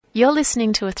You're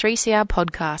listening to a 3CR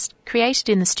podcast created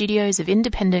in the studios of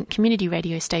independent community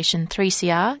radio station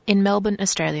 3CR in Melbourne,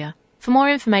 Australia. For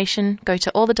more information, go to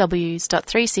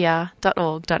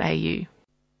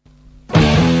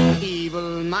allthews.3cr.org.au.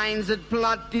 Evil minds that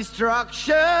plot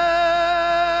destruction,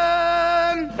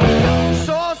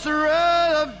 sorcerer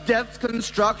of death's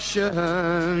construction.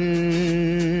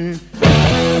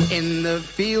 In the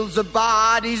fields of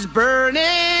bodies burning,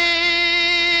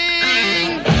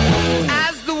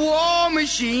 as the war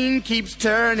machine keeps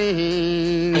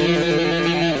turning.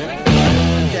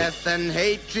 Death and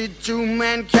hatred to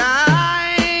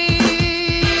mankind,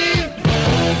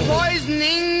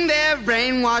 poisoning their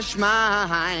brainwashed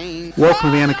mind.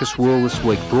 Welcome to the Anarchist World This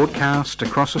Week, broadcast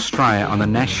across Australia on the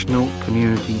National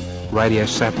Community Radio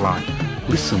Satellite.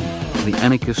 Listen to the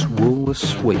Anarchist World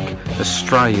This Week,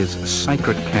 Australia's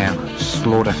sacred cow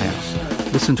slaughterhouse.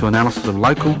 Listen to analysis of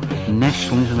local,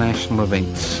 national, international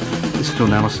events. Listen to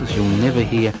analysis you'll never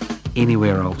hear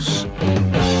anywhere else.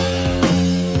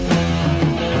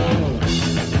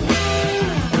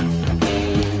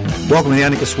 Welcome to the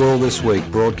Anarchist World This Week,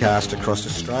 broadcast across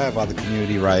Australia by the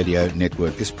Community Radio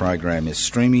Network. This program is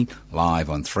streaming live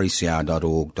on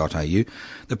 3cr.org.au.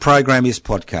 The program is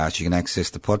podcast. You can access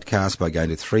the podcast by going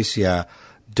to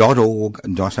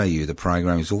 3cr.org.au. The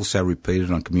program is also repeated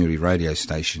on community radio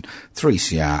station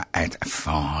 3CR at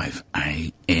 5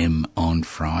 a.m. on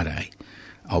Friday.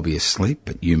 I'll be asleep,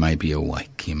 but you may be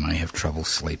awake. You may have trouble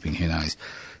sleeping. Who knows?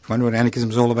 Wonder what anarchism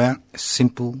is all about?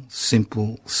 Simple,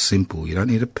 simple, simple. You don't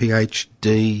need a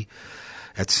PhD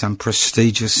at some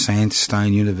prestigious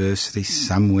sandstone university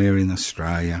somewhere in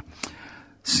Australia.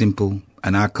 Simple,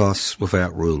 anarchos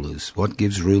without rulers. What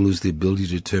gives rulers the ability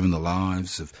to determine the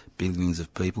lives of billions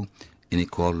of people?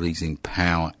 Inequalities in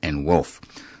power and wealth.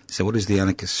 So what is the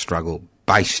anarchist struggle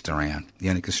based around? The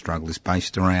anarchist struggle is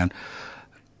based around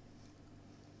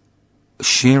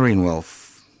sharing wealth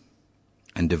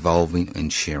and devolving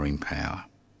and sharing power.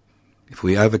 If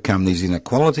we overcome these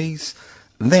inequalities,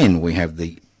 then we have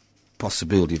the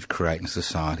possibility of creating a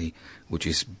society which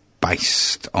is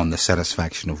based on the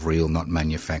satisfaction of real, not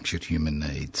manufactured human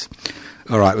needs.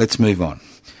 All right, let's move on.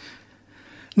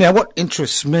 Now, what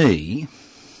interests me,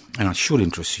 and it should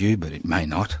interest you, but it may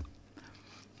not,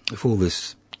 with all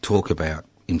this talk about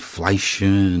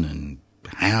inflation and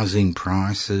housing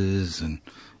prices and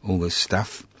all this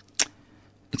stuff,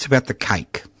 it's about the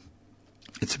cake.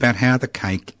 It's about how the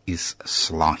cake is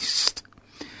sliced.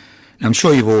 Now, I'm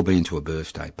sure you've all been to a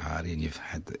birthday party and you've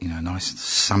had, a nice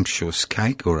sumptuous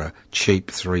cake or a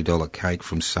cheap $3 cake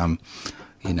from some,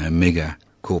 mega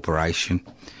corporation.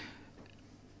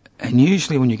 And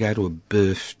usually when you go to a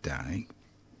birthday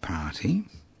party,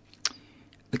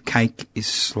 the cake is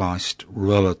sliced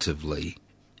relatively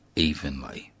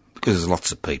evenly because there's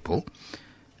lots of people.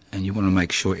 And you want to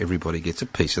make sure everybody gets a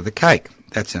piece of the cake.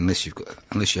 That's unless you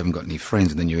haven't got any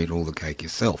friends, and then you eat all the cake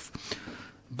yourself.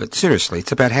 But seriously,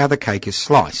 it's about how the cake is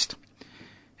sliced.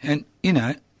 And,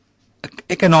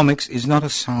 economics is not a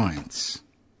science.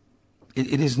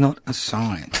 It is not a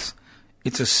science.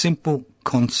 It's a simple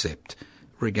concept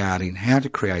regarding how to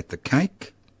create the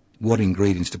cake, what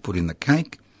ingredients to put in the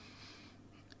cake,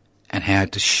 and how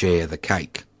to share the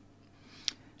cake.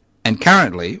 And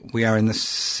currently, we are in a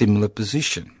similar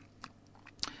position.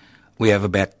 We have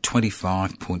about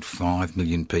 25.5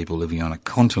 million people living on a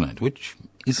continent, which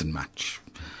isn't much.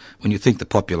 When you think the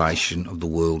population of the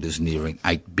world is nearing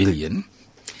 8 billion,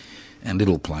 and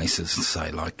little places,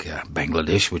 say like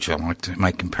Bangladesh, which I like to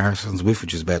make comparisons with,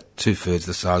 which is about two-thirds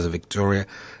the size of Victoria,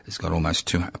 it's got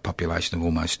a population of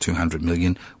almost 200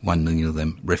 million, 1 million of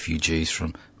them refugees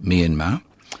from Myanmar.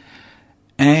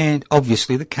 And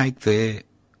obviously the cake there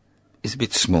is a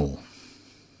bit small.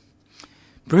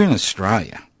 But in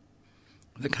Australia,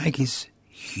 the cake is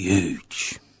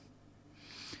huge.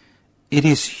 It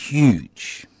is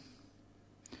huge.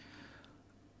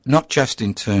 Not just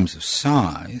in terms of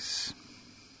size,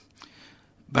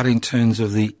 but in terms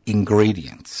of the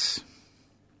ingredients.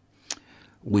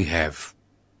 We have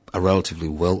a relatively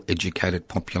well-educated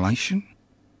population.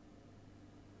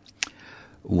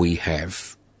 We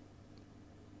have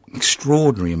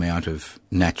extraordinary amount of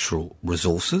natural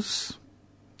resources.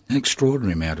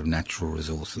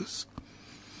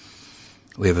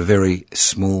 We have a very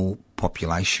small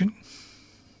population.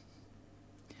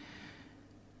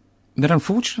 But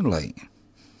unfortunately,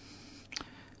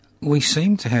 we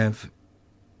seem to have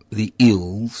the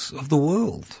ills of the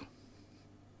world.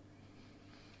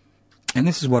 And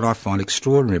this is what I find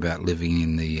extraordinary about living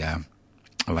in the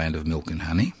land of milk and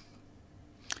honey.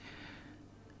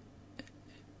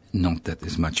 Not that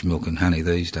there's much milk and honey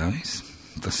these days,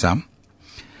 for some.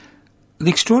 the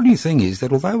extraordinary thing is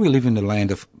that although we live in a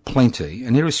land of plenty,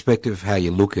 and irrespective of how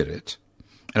you look at it,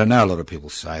 and I know a lot of people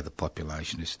say the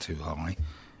population is too high.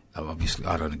 Obviously,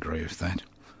 I don't agree with that.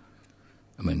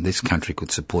 I mean, this country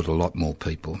could support a lot more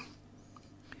people.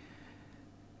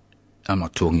 I'm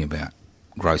not talking about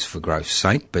growth for growth's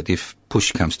sake, but if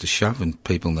push comes to shove and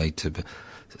people need to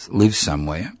live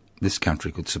somewhere, this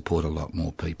country could support a lot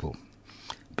more people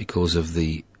because of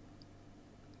the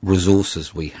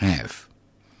resources we have.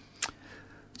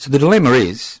 So the dilemma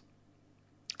is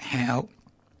how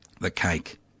the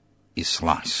cake is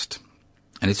sliced.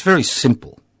 And it's very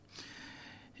simple.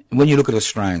 When you look at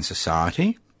Australian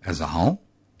society as a whole,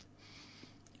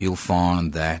 you'll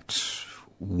find that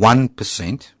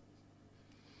 1%,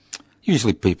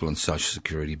 usually people on social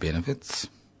security benefits,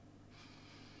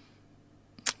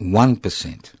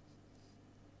 1%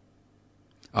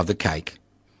 of the cake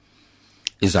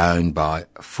is owned by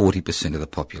 40% of the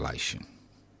population.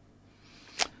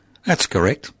 That's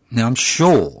correct. Now, I'm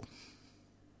sure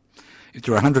if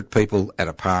there are 100 people at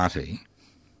a party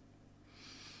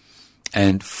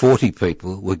and 40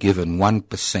 people were given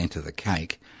 1% of the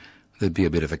cake, there'd be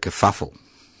a bit of a kerfuffle.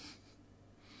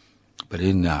 But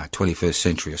in 21st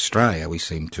century Australia, we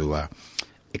seem to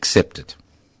accept it.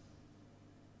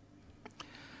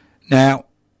 Now,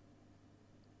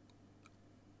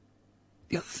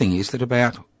 the other thing is that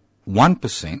about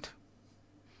 1%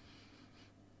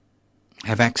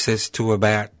 have access to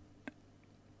about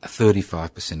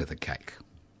 35% of the cake.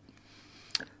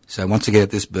 So once again, at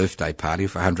this birthday party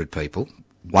of 100 people,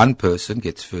 one person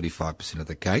gets 35% of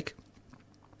the cake.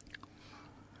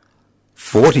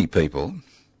 40 people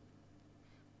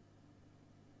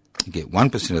get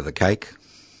 1% of the cake,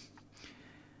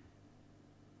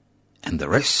 and the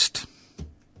rest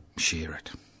share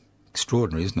it.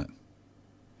 Extraordinary, isn't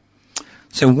it?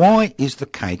 So why is the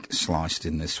cake sliced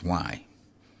in this way?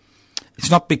 It's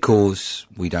not because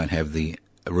we don't have the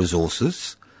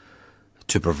resources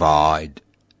to provide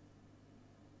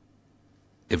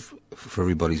for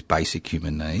everybody's basic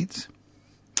human needs.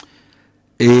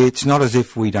 It's not as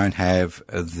if we don't have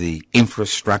the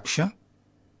infrastructure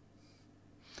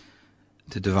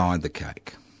to divide the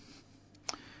cake.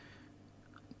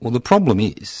 Well, the problem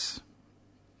is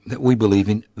that we believe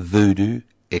in voodoo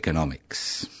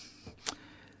economics.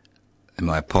 And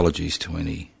my apologies to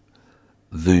any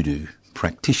voodoo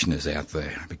practitioners out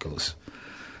there, because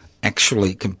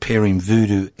actually comparing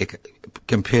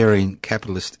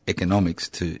capitalist economics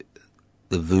to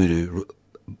the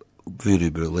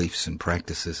voodoo beliefs and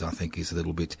practices, I think, is a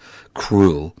little bit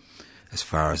cruel as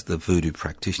far as the voodoo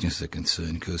practitioners are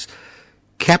concerned, because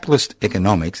capitalist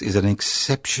economics is an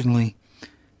exceptionally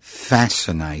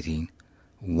fascinating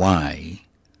way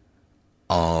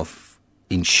of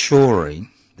ensuring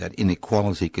that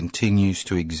inequality continues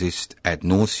to exist ad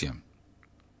nauseum.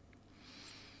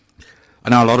 I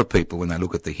know a lot of people, when they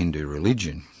look at the Hindu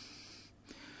religion,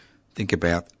 think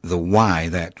about the way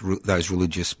that those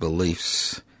religious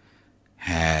beliefs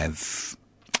have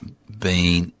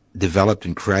been developed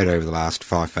and created over the last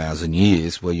 5,000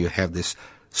 years, where you have this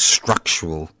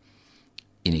structural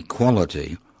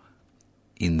inequality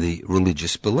in the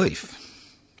religious belief.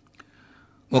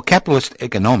 Well, capitalist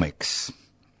economics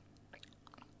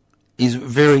is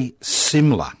very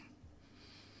similar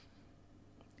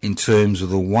in terms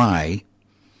of the way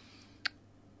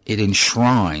it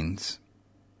enshrines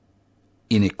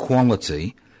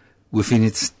inequality within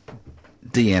its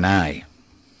DNA.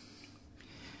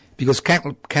 Because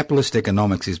capitalist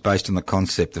economics is based on the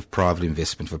concept of private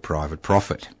investment for private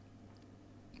profit.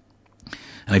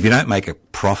 And if you don't make a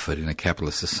profit in a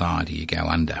capitalist society, you go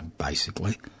under,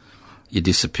 basically. You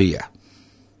disappear.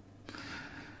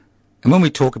 And when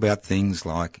we talk about things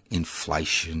like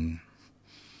inflation,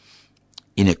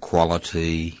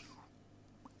 inequality,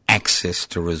 access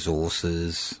to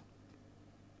resources,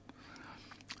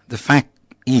 the fact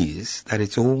is that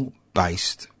it's all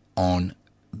based on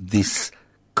this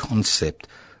concept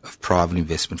of private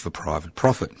investment for private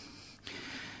profit.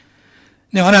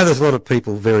 Now, I know there's a lot of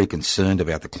people very concerned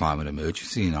about the climate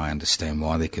emergency, and I understand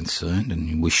why they're concerned,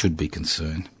 and we should be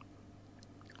concerned.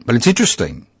 But it's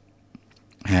interesting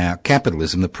how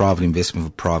capitalism, the private investment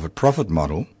for private profit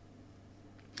model,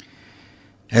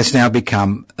 has now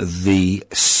become the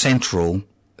central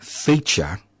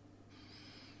feature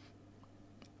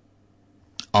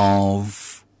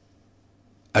of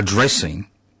addressing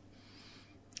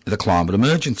the climate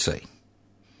emergency.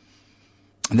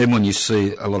 And then when you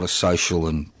see a lot of social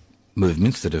and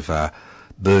movements that have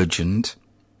burgeoned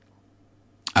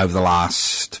over the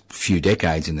last few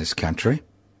decades in this country,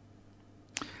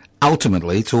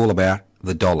 ultimately it's all about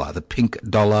the dollar, the pink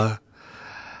dollar.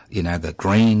 the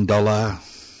green dollar,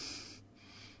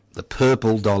 the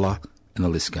purple dollar, and the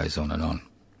list goes on and on.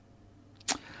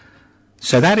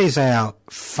 So that is our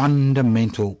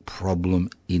fundamental problem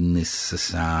in this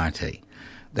society,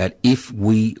 that if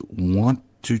we want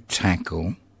to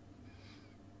tackle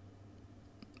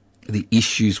the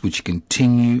issues which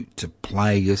continue to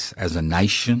plague us as a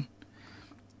nation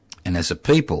and as a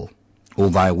people,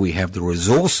 although we have the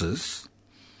resources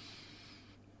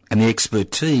and the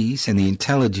expertise and the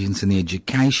intelligence and the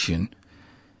education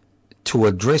to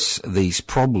address these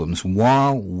problems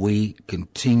while we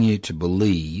continue to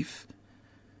believe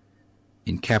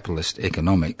in capitalist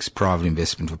economics, private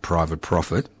investment for private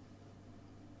profit,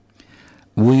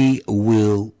 we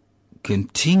will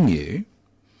continue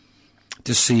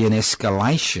to see an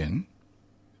escalation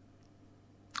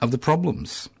of the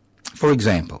problems. For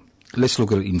example, let's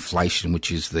look at inflation,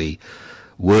 which is the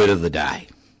word of the day,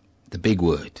 the big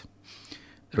word.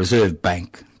 The Reserve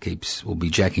Bank will be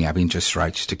jacking up interest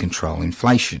rates to control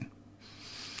inflation.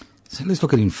 So let's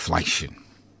look at inflation.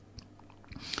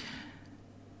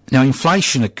 Now,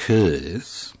 inflation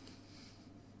occurs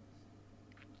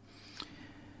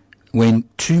when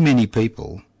too many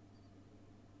people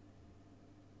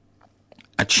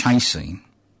are chasing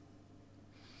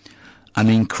an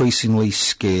increasingly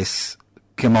scarce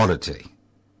commodity.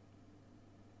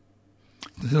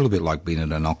 It's a little bit like being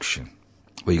at an auction,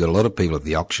 where you've got a lot of people at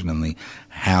the auction and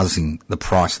the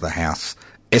price of the house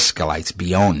escalates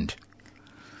beyond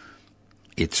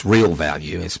its real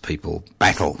value as people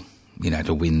battle,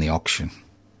 to win the auction.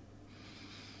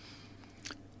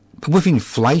 But with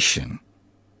inflation,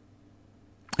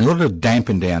 in order to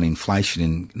dampen down inflation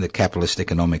in the capitalist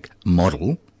economic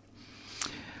model,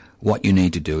 what you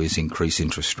need to do is increase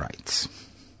interest rates.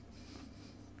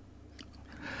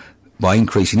 By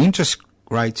increasing interest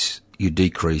rates, you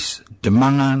decrease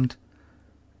demand,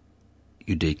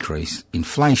 you decrease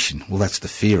inflation. Well, that's the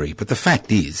theory. But the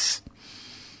fact is,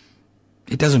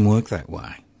 it doesn't work that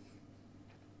way.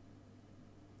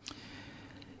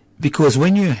 Because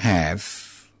when you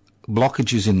have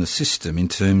blockages in the system in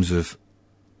terms of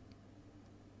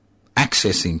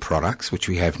accessing products, which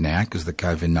we have now because of the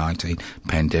COVID-19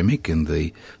 pandemic and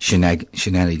the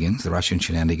shenanigans, the Russian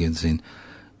shenanigans in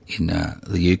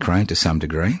the Ukraine to some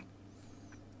degree,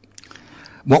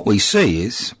 what we see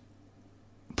is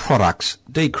products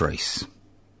decrease.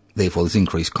 Therefore, there's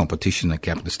increased competition in the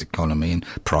capitalist economy and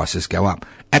prices go up.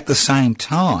 At the same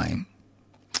time,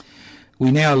 we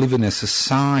now live in a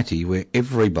society where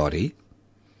everybody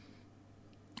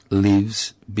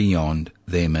lives beyond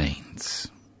their means.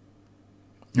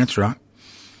 That's right.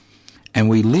 And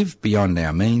we live beyond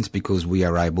our means because we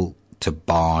are able to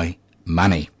buy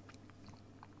money.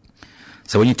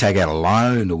 So when you take out a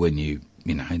loan or when you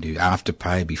do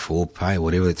afterpay, before pay,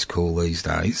 whatever it's called these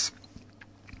days,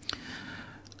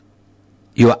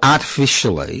 you are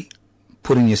artificially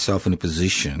putting yourself in a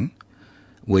position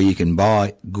where you can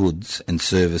buy goods and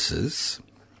services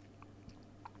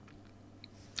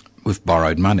with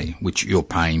borrowed money, which you're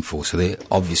paying for. So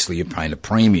obviously you're paying a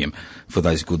premium for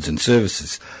those goods and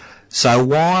services. So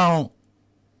while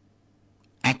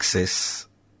access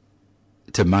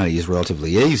to money is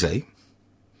relatively easy,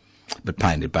 but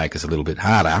paying it back is a little bit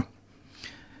harder,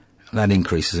 that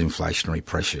increases inflationary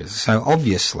pressures. So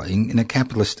obviously, in a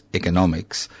capitalist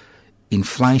economics,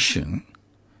 inflation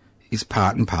is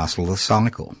part and parcel of the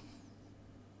cycle.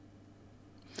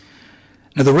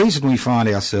 Now, the reason we find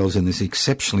ourselves in this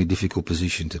exceptionally difficult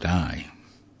position today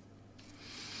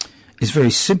is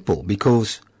very simple,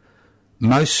 because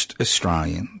most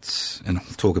Australians, and I'll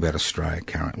talk about Australia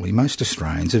currently, most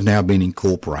Australians have now been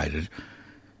incorporated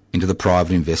into the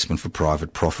private investment for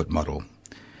private profit model.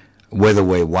 Whether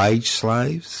we're wage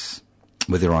slaves,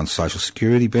 whether we're on social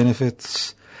security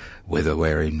benefits, whether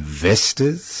we're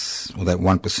investors, or that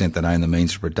 1% that own the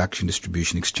means of production,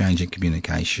 distribution, exchange and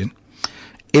communication,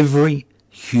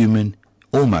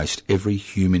 almost every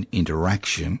human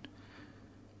interaction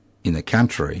in the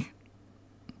country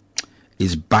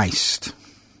is based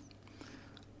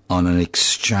on an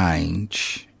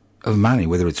exchange of money,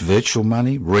 whether it's virtual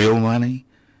money, real money,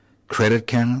 credit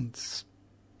cards,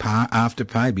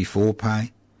 afterpay, before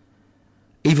pay,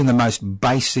 even the most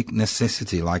basic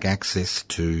necessity like access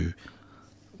to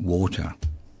water,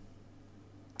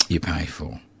 you pay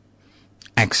for.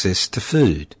 Access to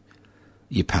food,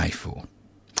 you pay for.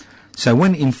 So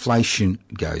when inflation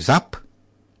goes up,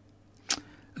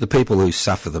 the people who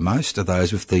suffer the most are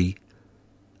those with the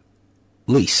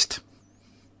least,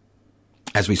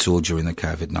 as we saw during the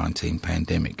COVID-19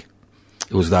 pandemic.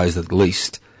 It was those at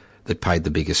least that paid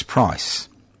the biggest price.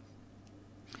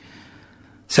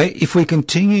 So if we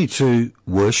continue to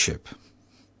worship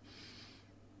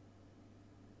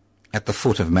at the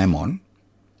foot of Mammon,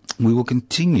 we will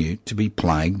continue to be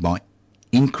plagued by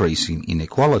increasing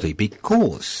inequality,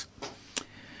 because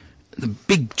the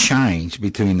big change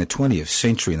between the 20th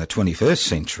century and the 21st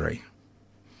century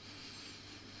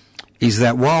is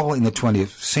that while in the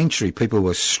 20th century people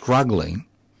were struggling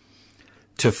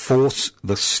to force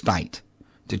the state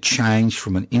to change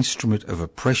from an instrument of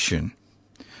oppression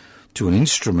to an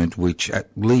instrument which at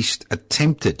least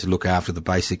attempted to look after the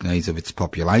basic needs of its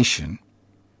population,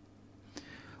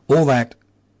 all that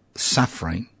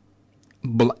suffering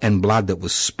and blood that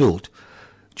was spilt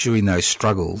during those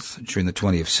struggles during the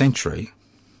 20th century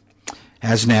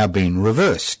has now been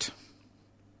reversed.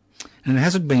 And it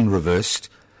hasn't been reversed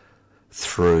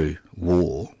through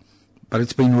war, but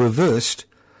it's been reversed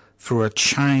through a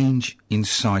change in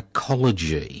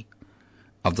psychology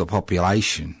of the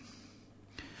population,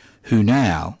 who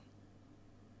now,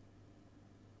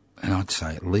 and I'd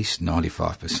say at least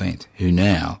 95%, who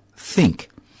now think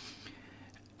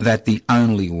that the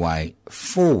only way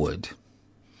forward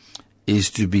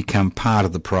is to become part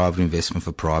of the private investment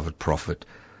for private profit,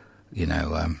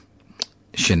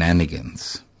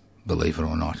 shenanigans, believe it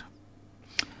or not.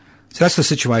 So that's the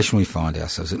situation we find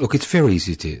ourselves in. Look, it's very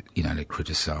easy to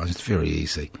criticise. It's very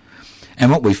easy.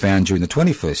 And what we found during the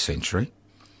 21st century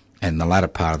and the latter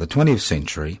part of the 20th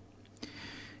century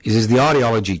is as the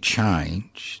ideology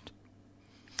changed,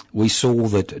 we saw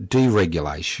that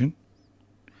deregulation,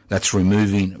 that's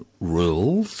removing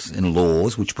rules and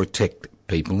laws which protect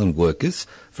people and workers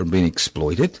from being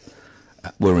exploited,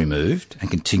 were removed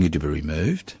and continue to be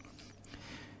removed.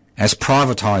 As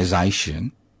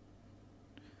privatisation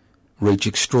reached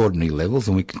extraordinary levels,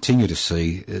 and we continue to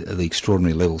see the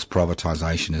extraordinary levels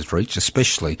privatisation has reached,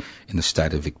 especially in the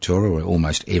state of Victoria, where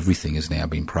almost everything has now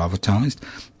been privatised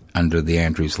under the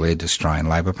Andrews-led Australian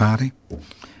Labor Party.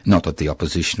 Not that the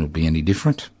opposition would be any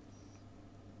different.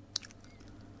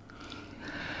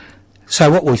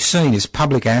 So what we've seen is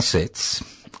public assets,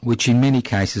 which in many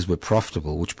cases were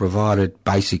profitable, which provided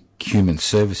basic human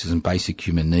services and basic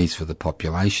human needs for the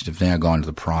population, have now gone to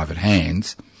the private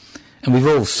hands. And we've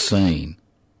all seen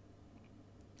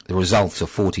the results of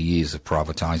 40 years of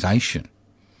privatisation.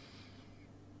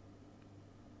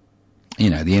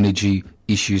 The energy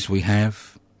issues we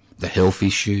have, the health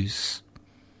issues,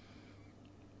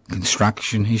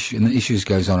 construction issues, and the issues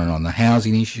goes on and on, the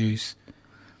housing issues.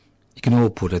 You can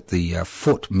all put at the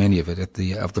foot, many of it,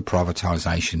 of the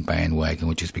privatisation bandwagon,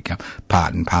 which has become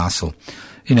part and parcel.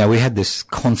 We had this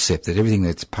concept that everything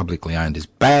that's publicly owned is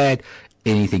bad,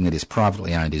 anything that is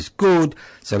privately owned is good,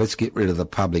 so let's get rid of the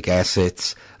public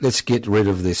assets, let's get rid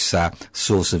of this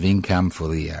source of income for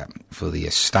the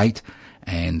estate,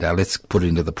 and let's put it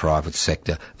into the private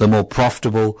sector. The more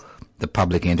profitable the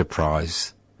public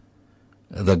enterprise,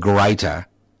 the greater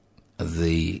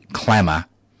the clamour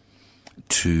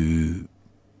to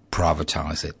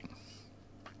privatise it.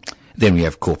 Then we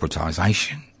have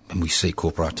corporatisation, and we see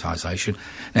corporatisation.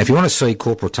 Now, if you want to see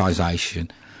corporatisation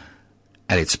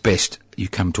at its best, you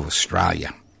come to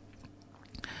Australia.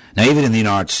 Now, even in the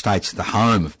United States, the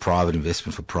home of private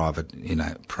investment for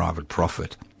private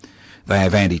profit, they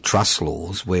have antitrust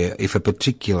laws where if a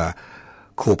particular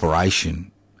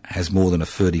corporation has more than a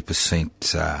 30%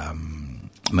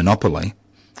 monopoly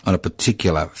on a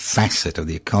particular facet of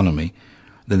the economy,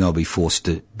 then they'll be forced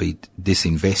to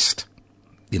disinvest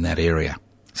in that area.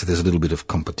 So there's a little bit of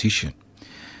competition.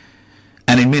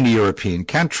 And in many European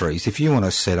countries, if you want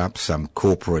to set up some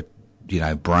corporate,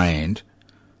 brand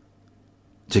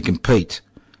to compete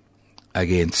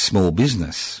against small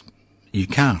business, you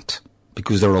can't,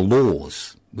 because there are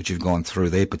laws which have gone through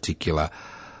their particular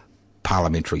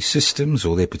parliamentary systems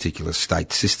or their particular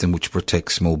state system which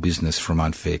protects small business from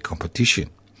unfair competition.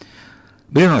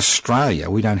 But in Australia,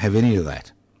 we don't have any of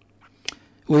that.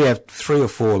 We have 3 or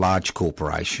 4 large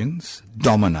corporations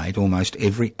dominate almost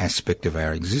every aspect of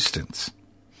our existence.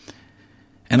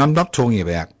 And I'm not talking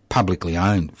about publicly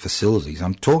owned facilities.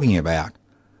 I'm talking about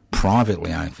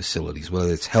privately owned facilities,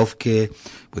 whether it's healthcare,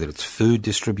 whether it's food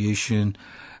distribution,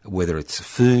 whether it's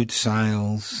food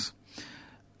sales,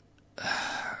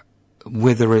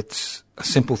 whether it's a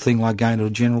simple thing like going to a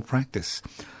general practice.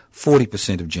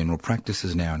 40% of general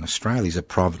practices now in Australia are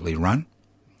privately run,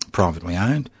 privately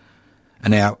owned, are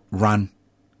now run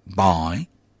by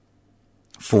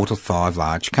 4 to 5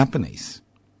 large companies.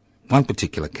 One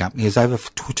particular company has over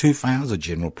 2,000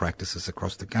 general practices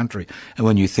across the country. And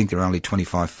when you think there are only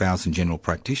 25,000 general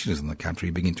practitioners in the country,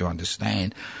 you begin to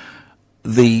understand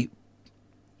the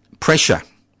pressure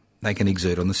they can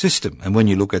exert on the system. And when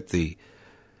you look at the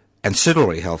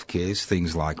ancillary health cares,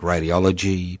 things like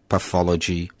radiology,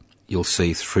 pathology, you'll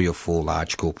see 3 or 4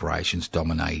 large corporations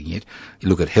dominating it. You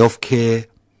look at healthcare,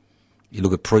 you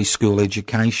look at preschool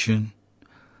education,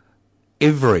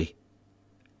 every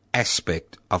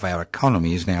aspect of our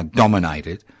economy is now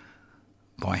dominated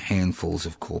by handfuls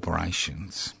of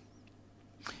corporations.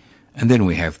 And then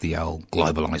we have the old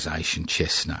globalisation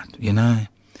chestnut, you know.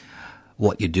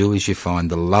 What you do is you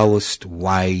find the lowest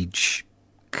wage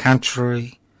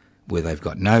country where they've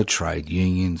got no trade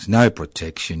unions, no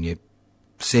protection. You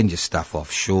send your stuff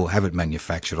offshore, have it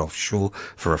manufactured offshore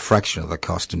for a fraction of the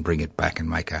cost and bring it back and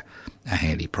make a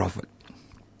handy profit.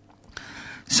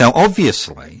 So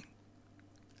obviously,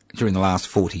 during the last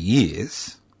 40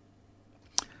 years,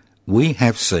 we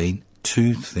have seen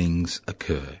 2 things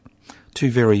occur,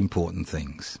 2 very important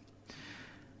things.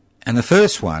 And the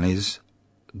first one is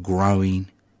growing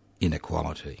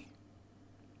inequality.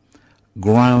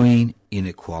 Growing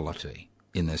inequality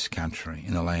in this country,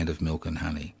 in the land of milk and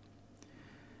honey.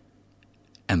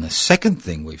 And the second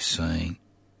thing we've seen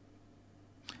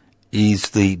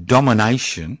is the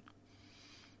domination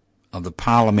of the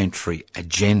parliamentary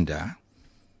agenda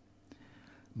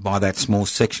by that small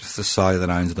section of society that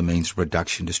owns the means of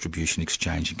production, distribution,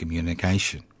 exchange and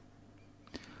communication.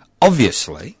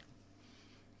 Obviously,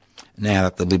 now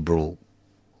that the Liberal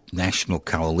National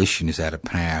Coalition is out of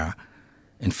power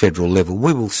and federal level,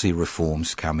 we will see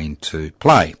reforms come into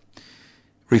play.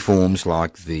 Reforms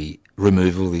like the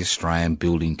removal of the Australian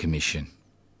Building Commission,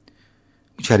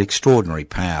 which had extraordinary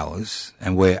powers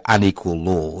and where unequal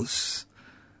laws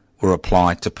were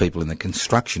applied to people in the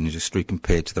construction industry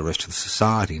compared to the rest of the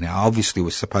society. Now, obviously,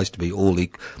 we're supposed to be all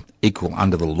equal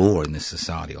under the law in this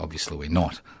society. Obviously, we're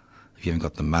not. If you haven't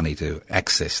got the money to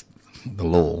access the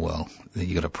law, well, then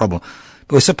you've got a problem.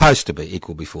 But we're supposed to be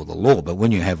equal before the law. But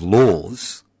when you have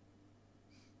laws,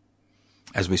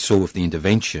 as we saw with the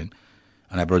intervention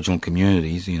on Aboriginal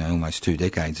communities, you know, almost 2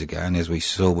 decades ago, and as we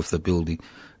saw with the building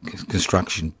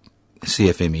construction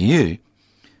CFMEU,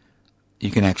 you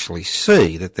can actually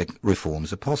see that the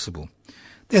reforms are possible.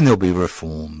 Then there'll be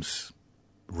reforms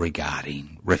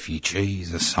regarding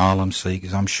refugees, asylum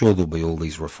seekers. I'm sure there'll be all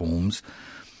these reforms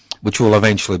which will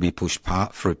eventually be pushed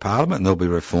through Parliament, and there'll be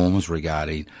reforms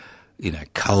regarding, you know,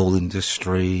 coal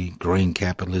industry, green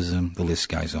capitalism, the list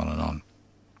goes on and on.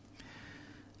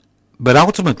 But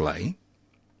ultimately,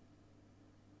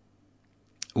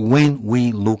 when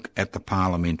we look at the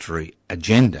parliamentary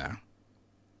agenda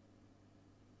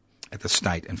at the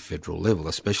state and federal level,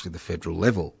 especially the federal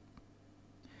level,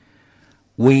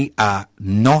 we are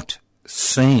not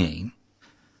seeing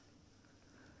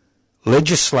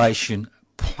legislation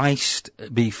placed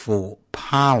before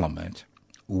Parliament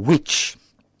which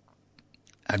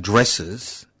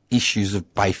addresses issues of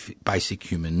basic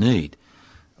human need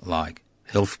like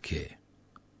healthcare,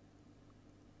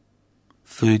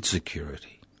 food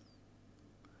security,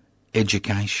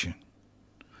 education,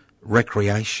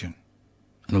 recreation,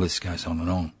 and the list goes on and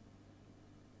on.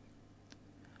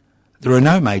 There are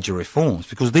no major reforms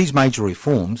because these major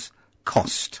reforms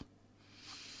cost.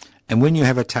 And when you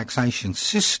have a taxation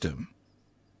system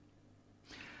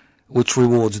which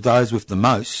rewards those with the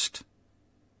most,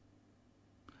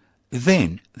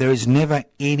 then there is never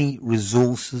any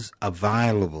resources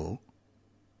available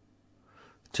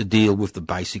to deal with the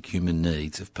basic human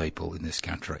needs of people in this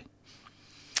country.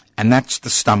 And that's the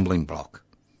stumbling block.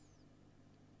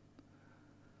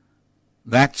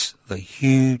 That's the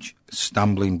huge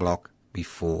stumbling block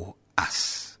before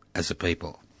us as a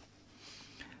people.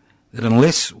 That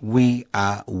unless we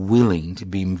are willing to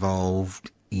be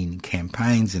involved in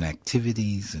campaigns and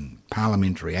activities and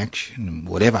parliamentary action and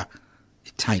whatever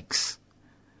it takes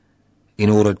in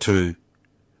order to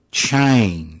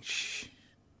change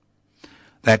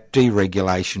that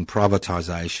deregulation,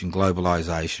 privatisation,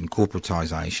 globalisation,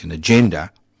 corporatisation agenda,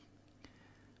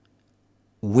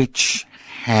 which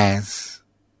is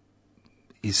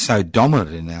so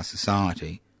dominant in our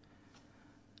society,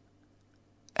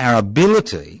 our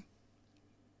ability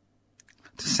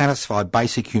to satisfy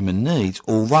basic human needs,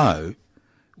 although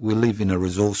we live in a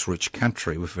resource-rich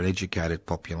country with an educated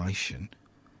population,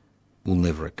 will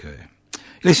never occur. You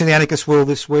listen to The Anarchist World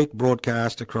This Week,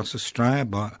 broadcast across Australia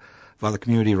via the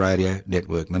Community Radio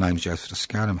Network. My name's Joseph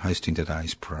Toscano. I'm hosting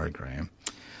today's program.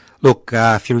 Look,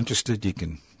 if you're interested, you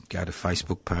can go to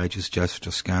Facebook pages, Joseph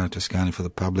Toscano, Toscano for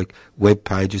the Public, web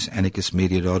pages,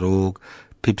 anarchistmedia.org,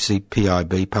 PIBC,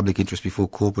 PIB, Public Interest Before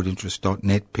Corporate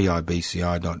Interest.net,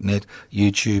 PIBCI.net,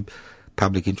 YouTube,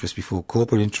 Public Interest Before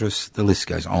Corporate Interest. The list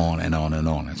goes on and on and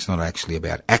on. It's not actually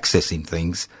about accessing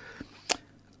things.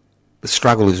 The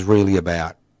struggle is really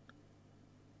about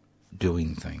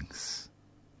doing things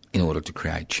in order to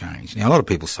create change. Now, a lot of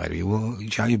people say to you, well,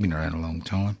 Joe, you've been around a long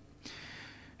time.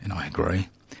 And I agree.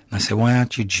 And they say, why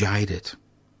aren't you jaded?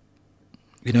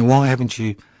 You know, why haven't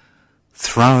you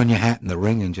thrown your hat in the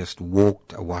ring and just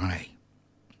walked away?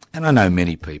 And I know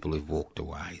many people who've walked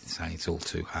away saying it's all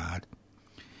too hard.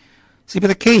 See, but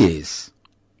the key is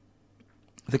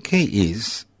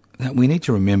that we need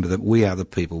to remember that we are the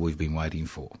people we've been waiting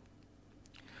for.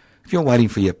 If you're waiting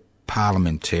for your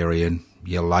parliamentarian,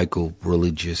 your local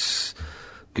religious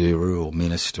guru or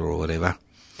minister or whatever,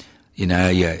 you know,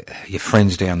 your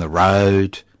friends down the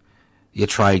road, your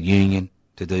trade union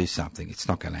to do something, it's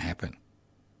not going to happen,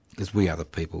 because we are the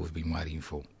people we've been waiting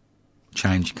for.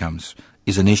 Change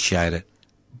is initiated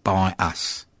by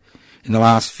us. In the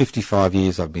last 55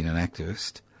 years I've been an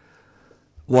activist,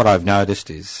 what I've noticed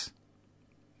is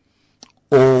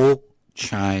all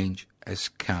change has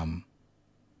come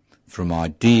from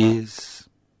ideas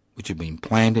which have been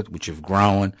planted, which have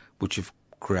grown, which have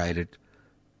created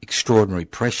extraordinary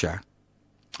pressure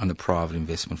on the private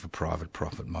investment for private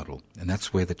profit model. And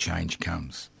that's where the change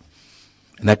comes.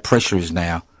 And that pressure is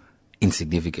now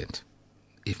insignificant,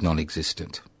 if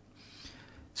non-existent.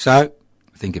 So,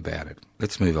 think about it.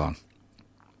 Let's move on.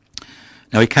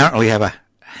 Now, we currently have a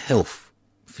health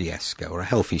fiasco, or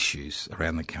health issues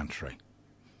around the country.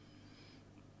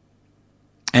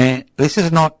 And this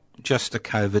is not just a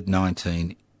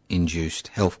COVID-19 induced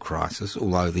health crisis,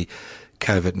 although the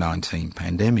COVID-19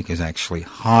 pandemic has actually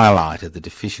highlighted the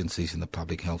deficiencies in the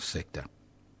public health sector.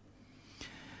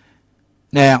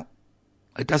 Now,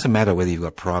 it doesn't matter whether you've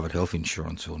got private health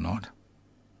insurance or not.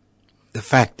 The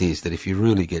fact is that if you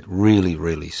really get really,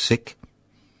 really sick,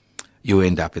 you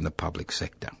end up in the public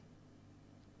sector.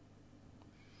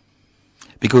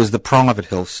 Because the private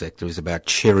health sector is about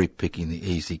cherry-picking the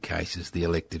easy cases, the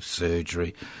elective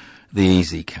surgery, the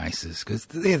easy cases, because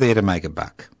they're there to make a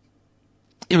buck.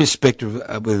 Irrespective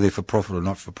of whether they're for profit or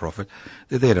not for profit,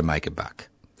 they're there to make a buck.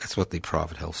 That's what the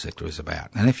private health sector is about.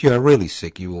 And if you are really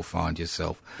sick, you will find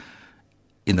yourself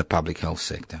in the public health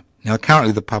sector. Now,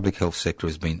 currently the public health sector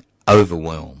has been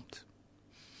overwhelmed.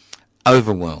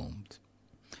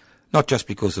 Not just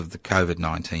because of the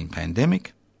COVID-19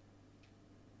 pandemic,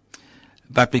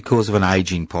 but because of an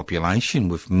ageing population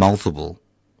with multiple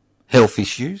health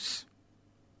issues.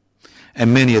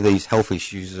 And many of these health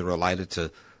issues are related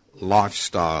to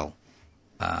lifestyle,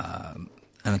 and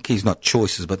the key is not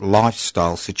choices, but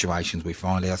lifestyle situations we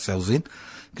find ourselves in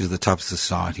because of the type of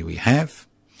society we have,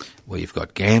 where you've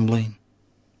got gambling,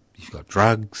 you've got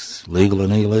drugs, legal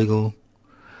and illegal,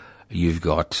 you've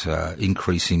got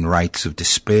increasing rates of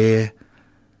despair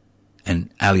and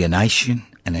alienation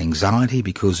and anxiety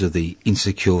because of the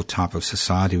insecure type of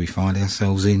society we find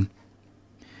ourselves in,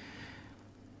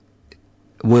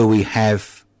 where we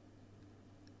have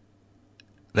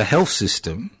the health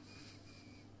system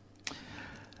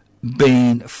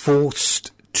being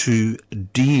forced to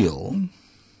deal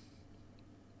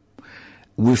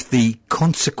with the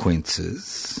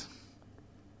consequences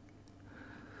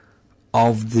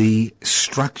of the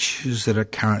structures that are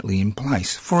currently in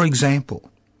place. For example,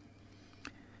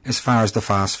 as far as the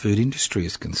fast food industry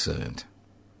is concerned,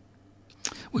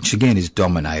 which again is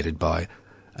dominated by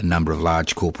a number of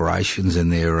large corporations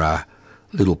and their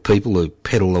little people who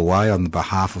peddle away on the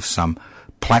behalf of some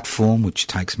platform which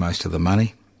takes most of the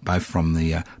money, both from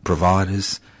the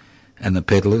providers and the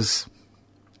peddlers.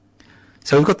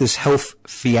 So we've got this health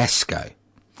fiasco,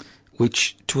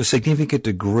 which to a significant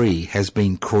degree has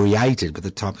been created by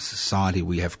the type of society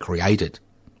we have created.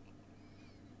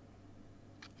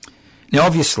 Now,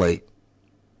 obviously,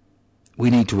 we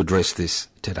need to address this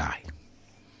today.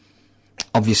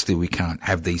 Obviously, we can't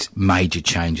have these major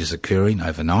changes occurring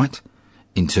overnight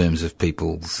in terms of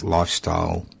people's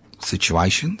lifestyle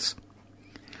situations.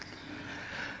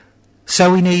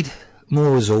 So we need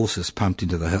more resources pumped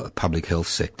into the public health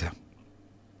sector.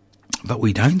 But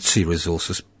we don't see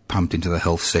resources pumped into the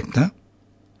health sector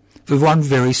for one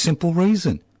very simple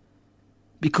reason.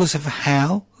 Because of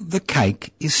how the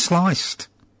cake is sliced.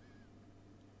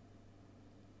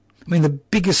 I mean, the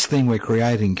biggest thing we're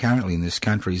creating currently in this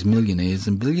country is millionaires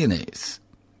and billionaires.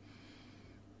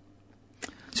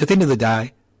 So at the end of the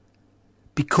day,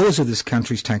 because of this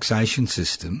country's taxation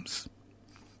systems,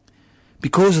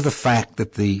 because of the fact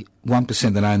that the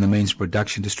 1% that own the means of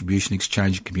production, distribution,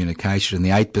 exchange and communication and the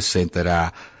 8% that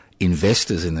are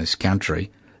investors in this country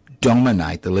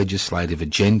dominate the legislative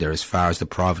agenda as far as the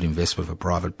private investment for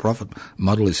private profit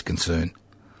model is concerned,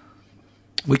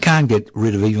 we can't get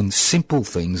rid of even simple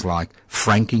things like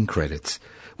franking credits,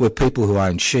 where people who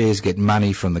own shares get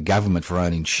money from the government for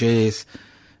owning shares,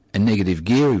 and negative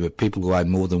gearing, where people who own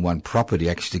more than one property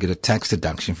actually get a tax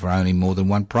deduction for owning more than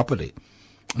one property.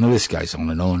 And the list goes on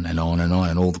and on and on and on,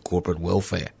 and all the corporate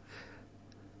welfare.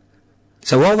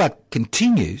 So while that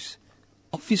continues,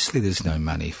 obviously there's no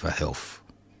money for health.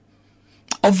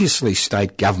 Obviously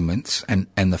state governments and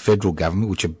the federal government,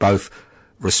 which are both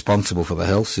responsible for the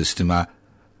health system,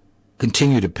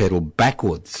 continue to pedal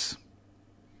backwards.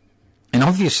 And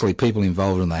obviously people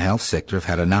involved in the health sector have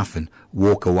had enough and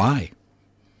walk away,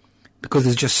 because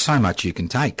there's just so much you can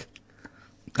take.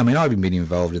 I mean, I've been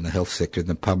involved in the health sector in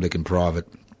the public and private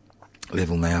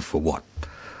level now for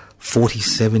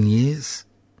 47 years?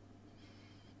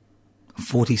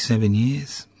 47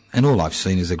 years. And all I've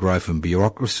seen is a growth in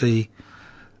bureaucracy.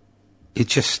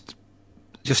 It's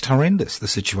just horrendous, the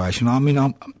situation. I mean,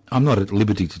 I'm not at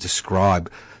liberty to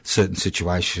describe certain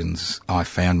situations I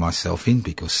found myself in,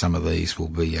 because some of these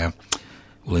will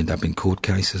end up in court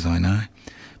cases, I know.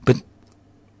 But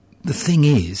the thing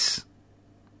is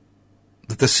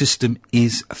that the system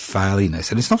is failing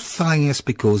us. And it's not failing us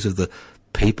because of the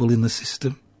people in the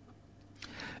system.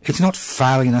 It's not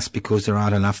failing us because there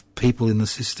aren't enough people in the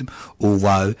system,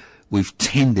 although we've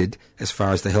tended, as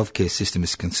far as the healthcare system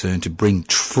is concerned, to bring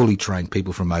fully trained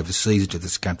people from overseas into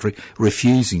this country,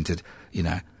 refusing to,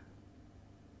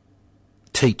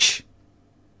 teach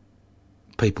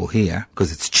people here,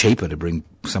 because it's cheaper to bring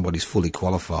somebody who's fully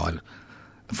qualified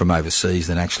from overseas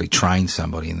than actually train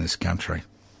somebody in this country.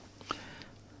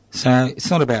 So it's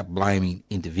not about blaming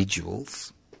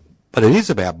individuals, but it is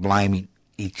about blaming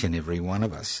each and every one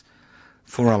of us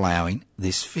for allowing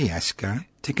this fiasco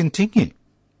to continue.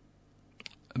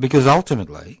 Because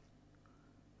ultimately,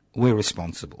 we're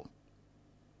responsible.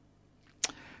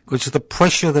 Because the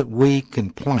pressure that we can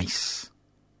place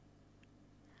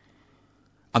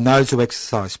on those who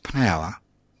exercise power,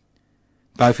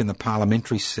 both in the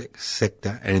parliamentary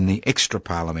sector and in the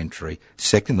extra-parliamentary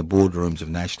sector, in the boardrooms of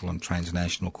national and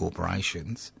transnational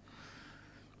corporations,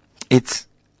 it's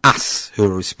us who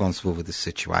are responsible for this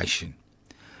situation.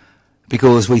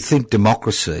 Because we think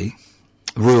democracy,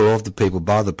 rule of the people,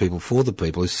 by the people, for the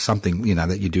people, is something,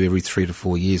 that you do every 3 to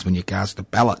 4 years when you cast a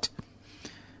ballot.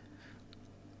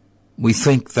 We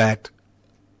think that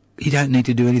you don't need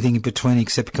to do anything in between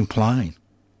except complain.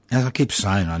 As I keep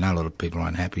saying, I know a lot of people are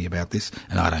unhappy about this,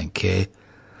 and I don't care.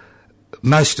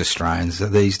 Most Australians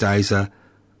these days are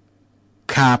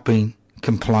carping,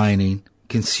 complaining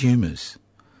consumers.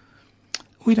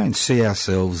 We don't see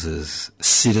ourselves as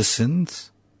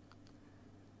citizens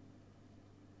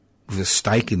with a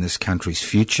stake in this country's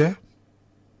future,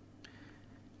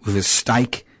 with a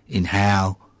stake in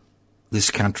how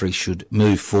this country should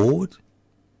move forward.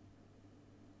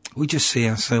 We just see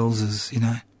ourselves as,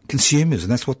 consumers, and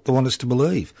that's what they want us to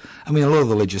believe. I mean, a lot of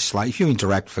the legislation, if you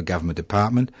interact with a government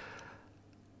department,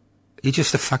 you're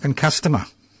just a fucking customer.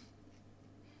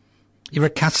 You're a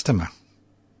customer.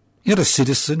 You're not a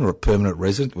citizen or a permanent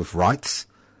resident with rights.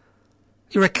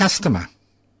 You're a customer.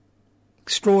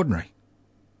 Extraordinary.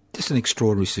 Just an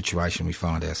extraordinary situation we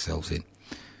find ourselves in.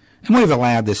 And we've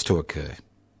allowed this to occur.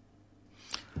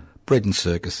 Bread and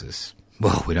circuses.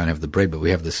 Well, we don't have the bread, but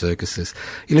we have the circuses.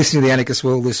 You're listening to the Anarchist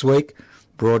World This Week,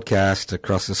 broadcast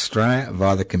across Australia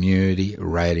via the Community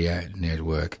Radio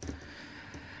Network.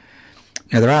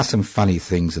 Now, there are some funny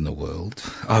things in the world.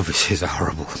 Obviously, there's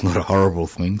a lot of horrible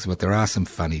things, but there are some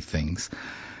funny things.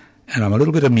 And I'm a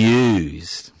little bit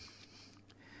amused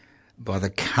by the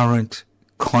current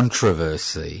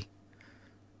controversy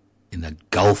in the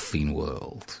golfing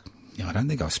world. I don't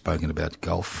think I've spoken about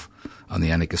golf on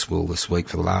the Anarchist World This Week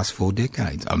for the last 4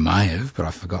 decades. I may have, but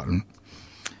I've forgotten.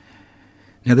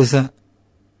 Now, there's an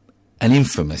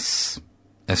infamous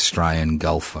Australian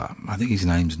golfer. I think his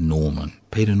name's Norman.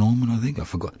 Peter Norman, I think. I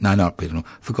forgot. No, not Peter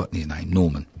Norman. I've forgotten his name.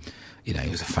 Norman. He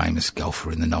was a famous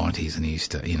golfer in the 90s, and he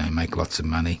used to, make lots of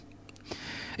money.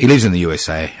 He lives in the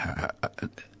USA,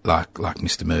 like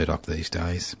Mr. Murdoch these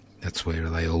days. That's where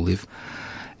they all live.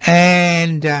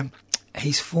 And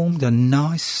he's formed a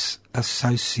nice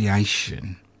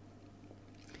association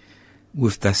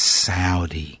with the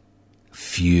Saudi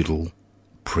feudal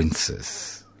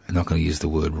princes. I'm not going to use the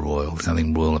word royal. There's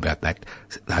nothing royal about that,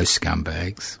 those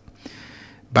scumbags.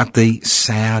 But the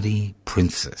Saudi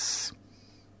princes,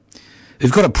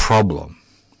 who've got a problem.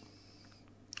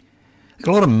 They've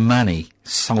got a lot of money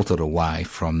salted away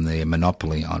from their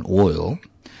monopoly on oil,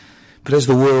 but as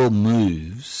the world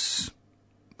moves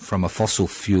from a fossil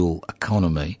fuel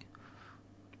economy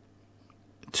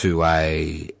to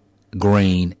a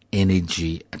green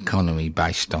energy economy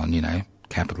based on,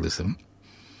 capitalism,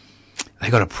 they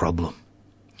got a problem.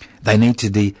 They need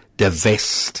to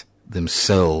divest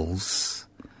themselves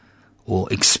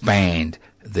or expand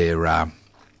their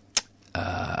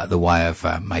the way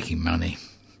of making money.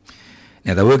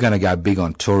 Now, they were going to go big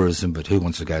on tourism, but who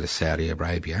wants to go to Saudi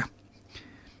Arabia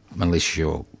unless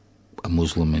you're a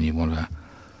Muslim and you want to,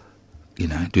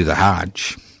 do the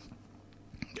Hajj,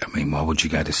 I mean, why would you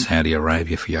go to Saudi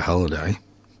Arabia for your holiday?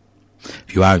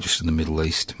 If you are just in the Middle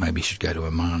East, maybe you should go to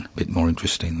Oman. A bit more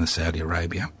interesting than Saudi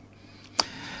Arabia.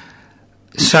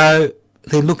 So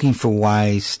they're looking for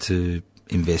ways to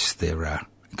invest their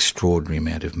extraordinary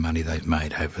amount of money they've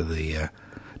made over the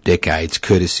decades,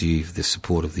 courtesy of the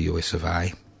support of the US of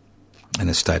A and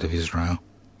the State of Israel.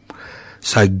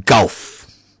 So golf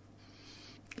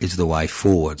is the way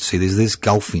forward. See, there's this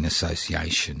golfing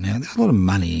association. Now, there's a lot of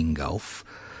money in golf.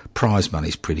 Prize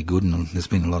money's pretty good, and there's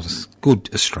been a lot of good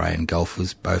Australian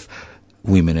golfers, both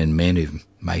women and men, who're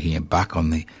making a buck on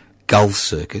the golf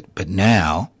circuit. But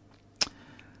now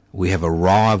we have a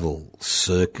rival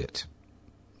circuit,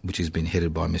 which has been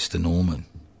headed by Mr. Norman.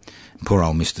 Poor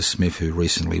old Mr. Smith, who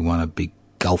recently won a big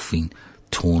golfing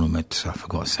tournament, I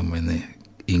forgot, somewhere in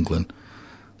England,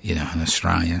 in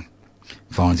Australia,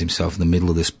 finds himself in the middle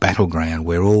of this battleground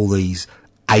where all these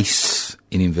ace,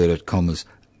 in inverted commas,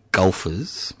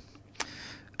 golfers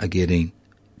are getting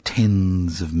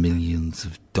tens of millions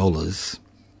of dollars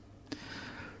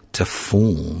to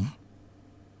form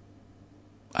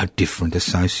a different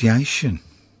association.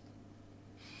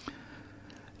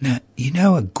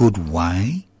 Now, a good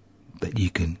way that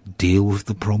you can deal with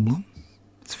the problem?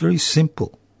 It's very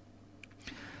simple.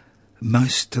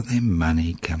 Most of their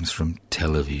money comes from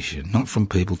television, not from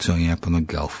people turning up on a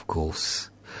golf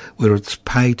course. Whether it's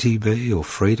pay TV or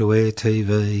free-to-air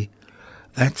TV,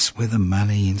 that's where the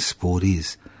money in sport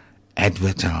is.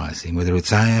 Advertising, whether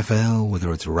it's AFL,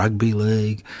 whether it's rugby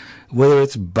league, whether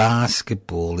it's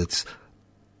basketball, it's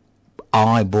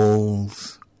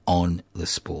eyeballs on the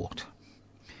sport.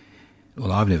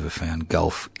 Well, I've never found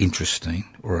golf interesting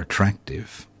or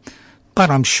attractive, but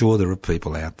I'm sure there are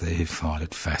people out there who find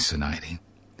it fascinating.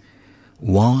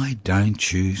 Why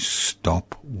don't you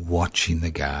stop watching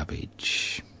the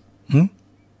garbage?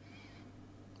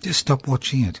 Just stop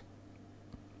watching it.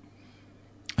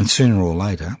 And sooner or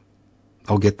later,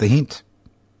 I'll get the hint.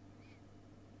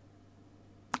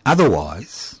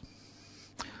 Otherwise,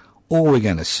 all we're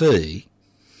going to see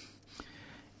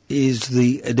is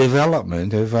the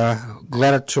development of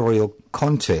gladiatorial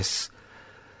contests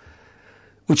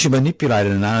which are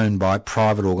manipulated and owned by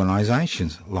private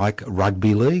organisations like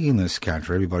rugby league in this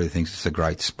country. Everybody thinks it's a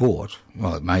great sport.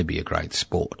 Well, it may be a great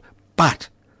sport, but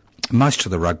most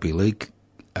of the rugby league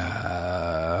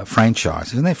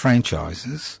franchises, and their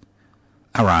franchises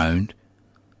are owned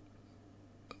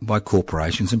by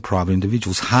corporations and private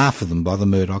individuals, half of them by the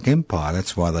Murdoch Empire.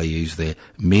 That's why they use their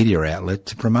media outlet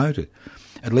to promote it.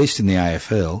 At least in the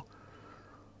AFL,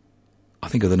 I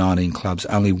think of the 19 clubs,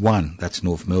 only one, that's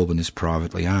North Melbourne, is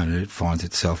privately owned, and it finds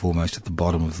itself almost at the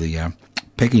bottom of the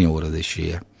pecking order this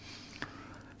year.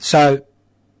 So,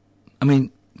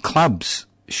 clubs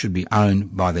should be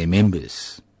owned by their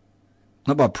members,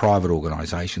 not by private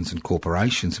organisations and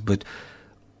corporations, but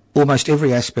almost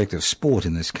every aspect of sport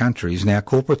in this country is now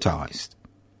corporatised.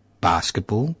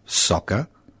 Basketball, soccer,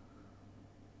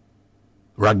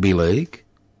 rugby league.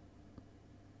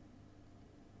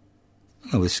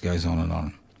 The list goes on and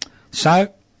on.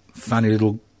 So, funny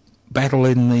little battle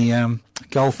in the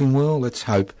golfing world. Let's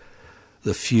hope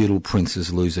the feudal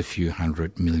princes lose a few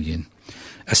 $100 million,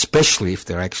 especially if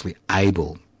they're actually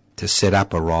able to set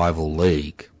up a rival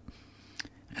league.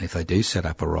 And if they do set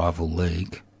up a rival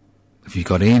league, if you've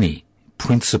got any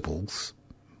principles,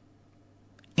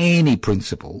 the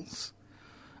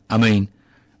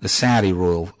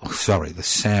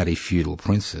Saudi feudal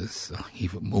princes,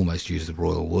 you've almost used the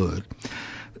royal word,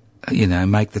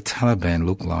 make the Taliban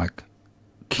look like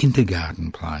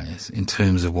kindergarten players in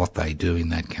terms of what they do in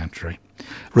that country.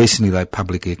 Recently they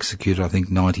publicly executed, I think,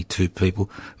 92 people,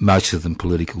 most of them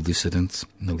political dissidents,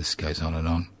 and the list goes on and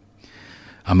on.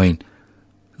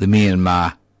 The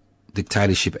Myanmar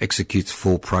dictatorship executes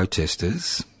 4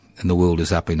 protesters, and the world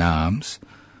is up in arms.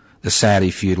 The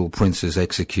Saudi feudal princes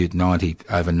execute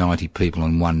over 90 people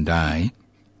in one day,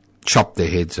 chop their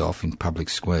heads off in public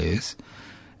squares,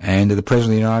 and the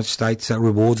President of the United States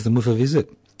rewards them with a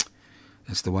visit.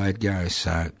 That's the way it goes.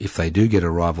 So if they do get a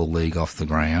rival league off the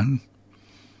ground,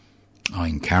 I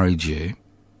encourage you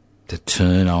to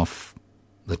turn off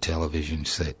the television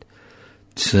set,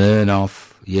 turn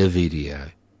off your video,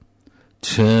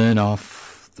 turn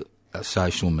off the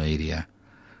social media.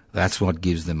 That's what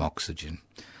gives them oxygen.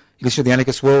 You listen to the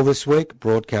Anarchist World this week,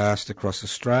 broadcast across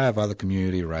Australia via the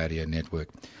Community Radio Network.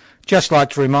 Just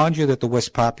like to remind you that the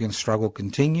West Papuan struggle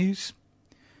continues.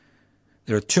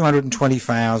 There are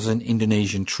 220,000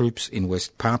 Indonesian troops in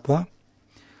West Papua.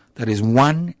 That is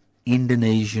 1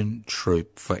 Indonesian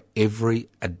troop for every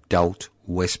adult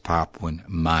West Papuan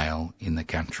male in the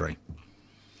country.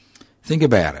 Think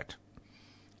about it.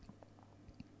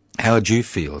 How would you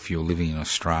feel if you were living in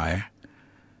Australia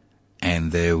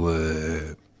and there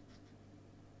were,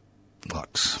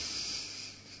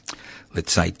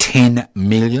 let's say 10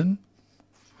 million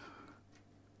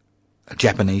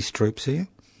Japanese troops here?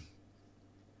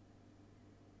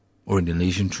 Or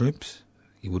Indonesian troops?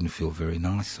 You wouldn't feel very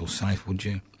nice or safe, would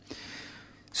you?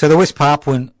 So the West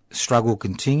Papuan struggle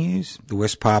continues. The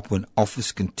West Papuan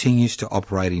office continues to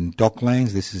operate in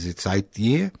Docklands. This is its 8th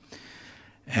year.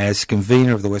 As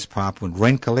convener of the West Papuan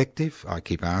Ren Collective, I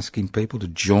keep asking people to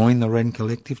join the Ren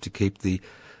Collective to keep the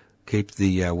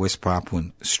West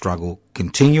Papuan struggle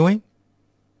continuing.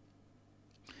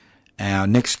 Our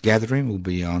next gathering will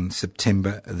be on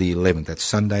September the 11th. That's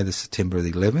Sunday, the September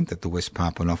the 11th, at the West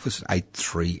Papuan office at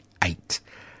 838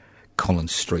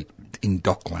 Collins Street in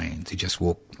Docklands. You just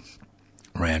walk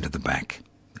round to the back.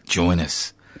 Join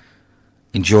us.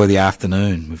 Enjoy the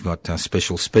afternoon. We've got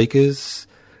special speakers.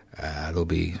 There'll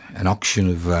be an auction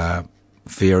of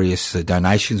various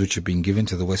donations which have been given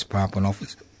to the West Papuan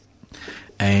office.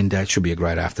 And it should be a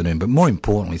great afternoon. But more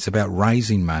importantly, it's about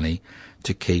raising money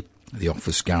to keep the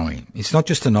office going. It's not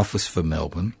just an office for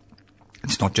Melbourne.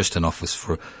 It's not just an office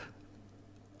for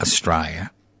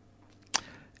Australia.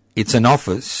 It's an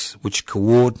office which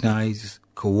coordinates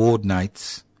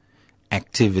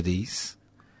activities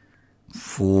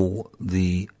for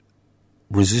the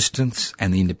resistance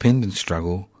and the independence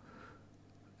struggle.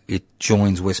 It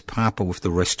joins West Papua with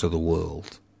the rest of the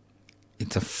world.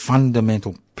 It's a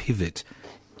fundamental pivot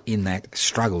in that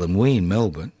struggle. And we in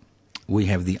Melbourne, we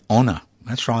have the honour,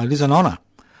 that's right, it is an honour,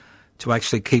 to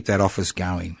actually keep that office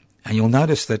going. And you'll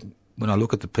notice that when I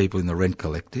look at the people in the Rent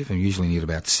Collective, and usually need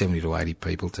about 70 to 80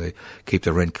 people to keep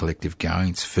the Rent Collective going.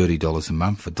 It's $30 a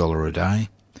month, $1 a day,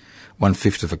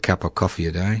 1/5 of a cup of coffee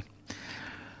a day.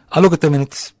 I look at them and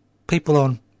it's people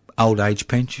on old age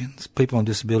pensions, people on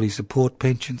disability support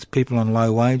pensions, people on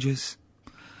low wages.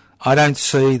 I don't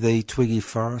see the Twiggy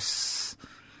Forrests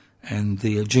and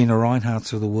the Gina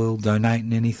Rineharts of the world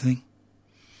donating anything.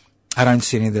 I don't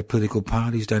see any of their political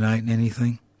parties donating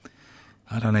anything.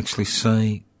 I don't actually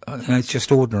see... it's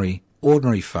just ordinary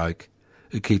folk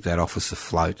who keep that office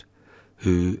afloat,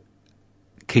 who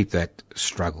keep that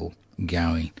struggle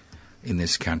going in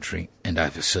this country and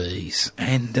overseas.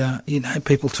 And,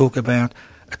 people talk about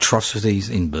atrocities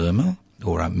in Burma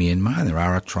or Myanmar. There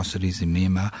are atrocities in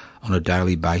Myanmar on a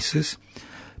daily basis.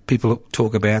 People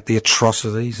talk about the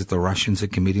atrocities that the Russians are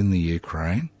committing in the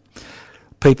Ukraine.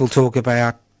 People talk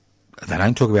about... They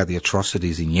don't talk about the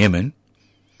atrocities in Yemen,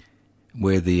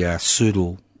 where the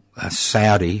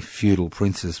Saudi feudal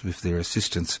princes with their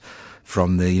assistance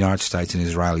from the United States and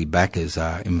Israeli backers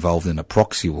are involved in a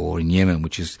proxy war in Yemen,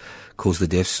 which has caused the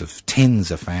deaths of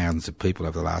tens of thousands of people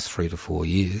over the last 3 to 4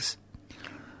 years.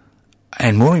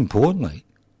 And more importantly,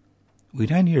 we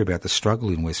don't hear about the struggle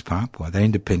in West Papua, the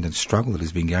independent struggle that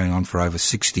has been going on for over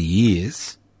 60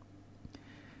 years,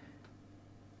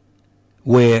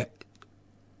 where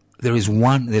there's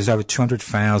over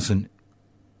 200,000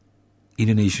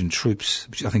 Indonesian troops,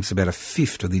 which I think is about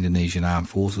 1/5 of the Indonesian armed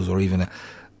forces, or even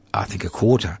a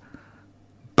quarter,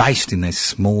 based in this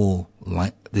small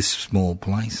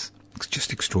place. It's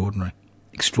just extraordinary.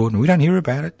 Extraordinary. We don't hear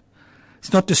about it.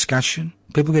 It's not discussion.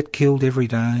 People get killed every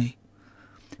day.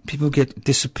 People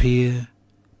disappear.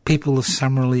 People are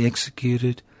summarily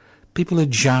executed. People are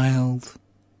jailed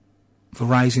for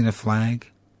raising a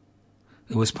flag,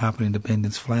 the West Papuan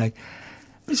independence flag.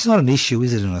 It's not an issue,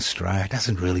 is it, in Australia? It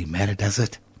doesn't really matter, does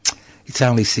it? It's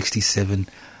only 67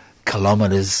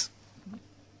 kilometres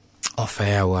off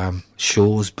our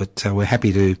shores, but we're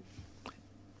happy to,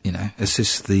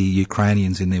 assist the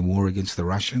Ukrainians in their war against the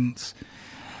Russians.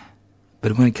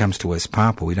 But when it comes to West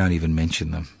Papua, we don't even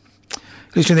mention them.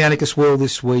 Listen to the Anarchist World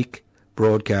this week,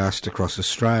 broadcast across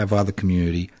Australia via the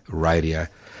Community Radio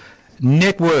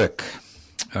Network.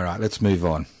 All right, let's move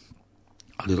on.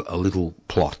 A little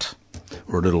plot.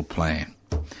 Or a little plan.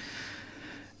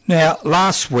 Now,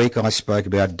 last week I spoke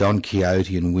about Don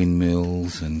Quixote and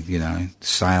windmills and,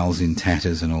 sails in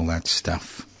tatters and all that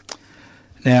stuff.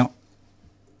 Now,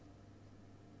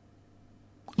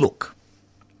 look,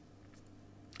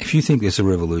 if you think there's a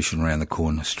revolution around the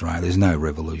corner in Australia, there's no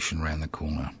revolution around the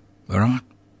corner, all right?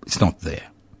 It's not there.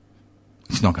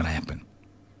 It's not going to happen.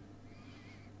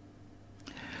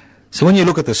 So when you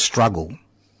look at the struggle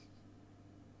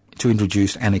to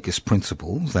introduce anarchist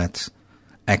principles, that's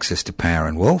access to power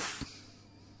and wealth,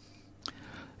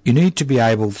 you need to be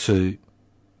able to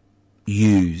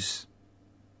use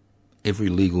every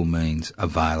legal means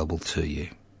available to you.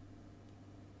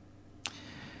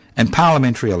 And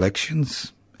parliamentary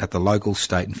elections at the local,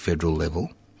 state and federal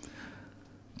level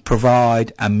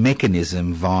provide a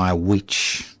mechanism via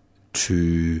which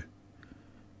to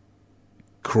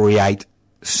create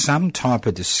some type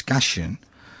of discussion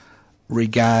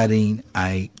regarding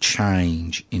a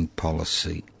change in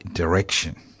policy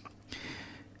direction.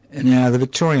 Now, the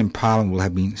Victorian Parliament will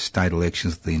have state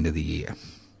elections at the end of the year.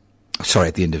 Sorry,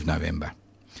 at the end of November.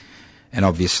 And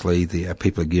obviously the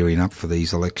people are gearing up for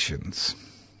these elections.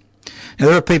 Now,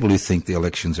 there are people who think the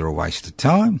elections are a waste of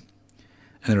time,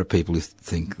 and there are people who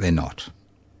think they're not.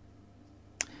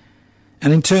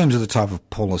 And in terms of the type of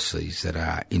policies that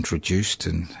are introduced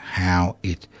and how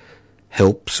it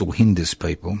helps or hinders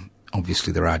people,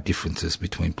 obviously there are differences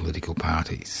between political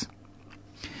parties.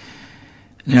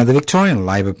 Now, the Victorian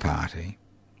Labor Party,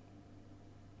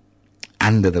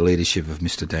 under the leadership of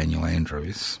Mr. Daniel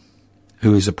Andrews,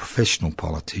 who is a professional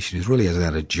politician, who really hasn't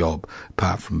had a job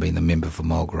apart from being the member for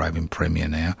Mulgrave and Premier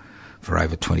now for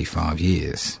over 25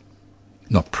 years.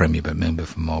 Not Premier, but member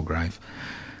for Mulgrave.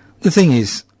 The thing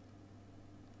is,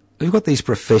 we've got these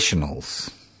professionals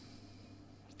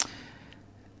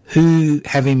who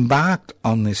have embarked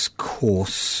on this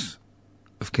course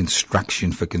of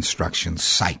construction for construction's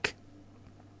sake.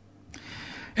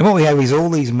 And what we have is all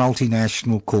these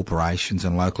multinational corporations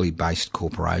and locally based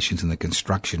corporations in the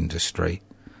construction industry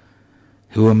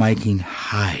who are making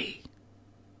hay.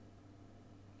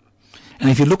 And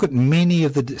if you look at many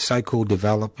of the so-called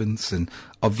developments, and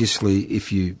obviously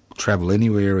if you travel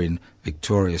anywhere in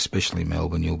Victoria, especially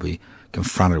Melbourne, you'll be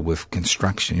confronted with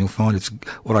construction. You'll find it's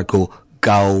what I call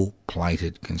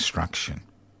gold-plated construction.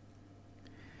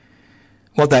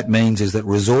 What that means is that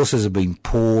resources have been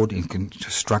poured in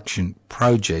construction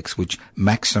projects which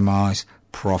maximise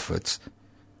profits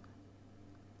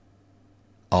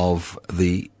of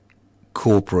the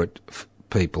corporate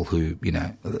people who,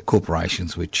 the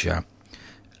corporations which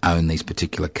own these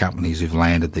particular companies who've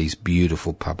landed these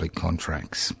beautiful public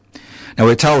contracts. Now,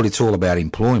 we're told it's all about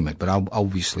employment, but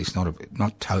obviously it's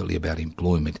not totally about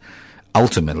employment.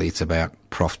 Ultimately, it's about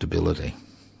profitability.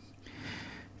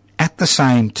 At the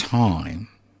same time,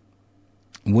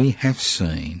 we have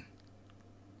seen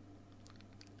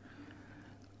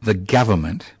the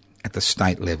government at the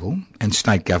state level, and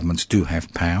state governments do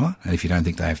have power, and if you don't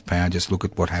think they have power, just look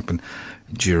at what happened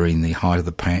during the height of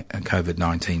the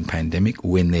COVID-19 pandemic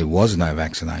when there was no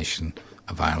vaccination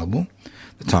available,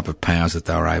 the type of powers that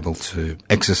they were able to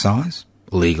exercise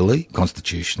legally,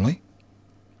 constitutionally.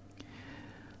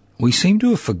 We seem to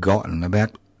have forgotten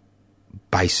about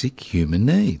basic human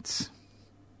needs.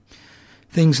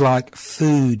 Things like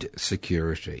food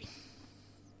security.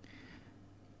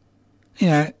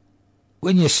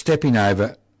 When you're stepping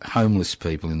over homeless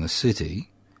people in the city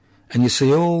and you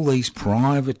see all these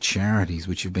private charities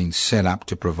which have been set up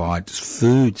to provide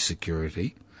food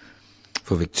security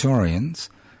for Victorians,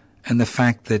 and the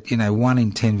fact that, 1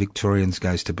 in 10 Victorians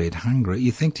goes to bed hungry,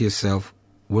 you think to yourself,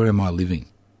 where am I living?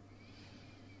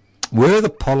 Where are the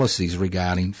policies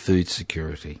regarding food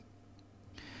security?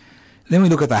 Then we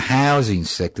look at the housing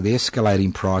sector, the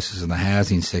escalating prices in the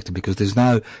housing sector, because there's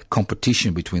no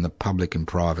competition between the public and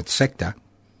private sector.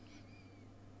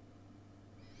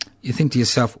 You think to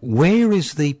yourself, where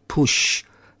is the push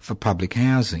for public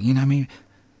housing?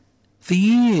 For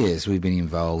years we've been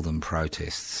involved in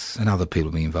protests, and other people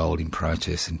have been involved in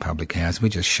protests in public housing. We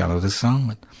just shut it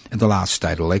aside. At the last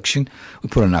state election, we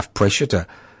put enough pressure to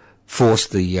force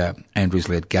the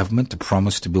Andrews-led government to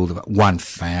promise to build about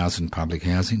 1,000 public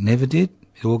housing. Never did.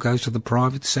 It all goes to the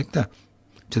private sector,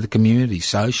 to the community,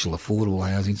 social, affordable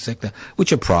housing sector,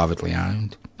 which are privately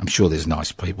owned. I'm sure there's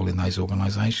nice people in those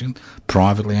organisations.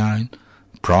 Privately owned,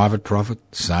 private profit,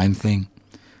 same thing.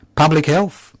 Public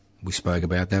health, we spoke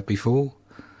about that before.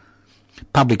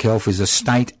 Public health is a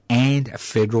state and a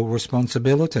federal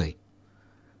responsibility.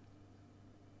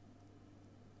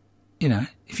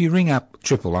 If you ring up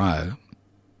 000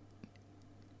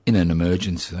 in an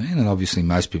emergency, and obviously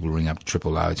most people ring up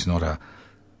 000, it's not a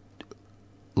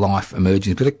life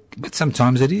emergency, but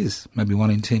sometimes it is, maybe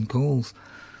 1 in 10 calls,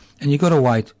 and you've got to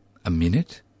wait a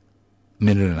minute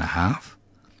and a half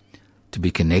to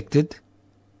be connected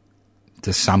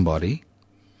to somebody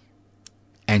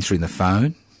answering the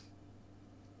phone.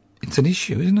 It's an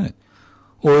issue, isn't it?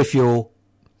 Or if you've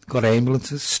got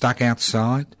ambulances stuck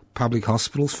outside public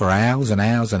hospitals for hours and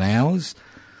hours and hours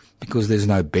because there's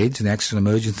no beds in the accident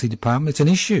emergency department, it's an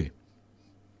issue.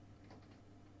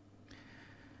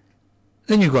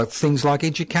 Then you've got things like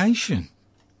education.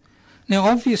 Now,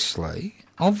 obviously,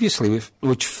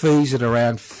 which fees at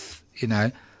around,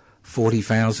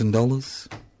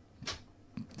 $40,000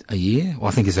 a year. Well,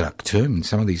 I think it's a term in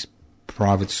some of these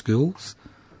private schools.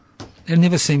 there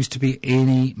never seems to be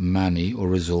any money or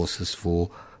resources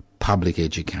for public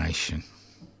education.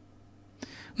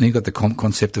 And you've got the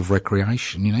concept of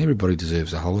recreation. You know, everybody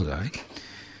deserves a holiday.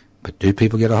 But do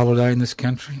people get a holiday in this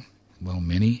country? Well,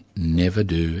 many never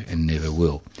do and never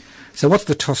will. So what's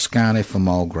the Toscane for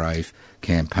Mulgrave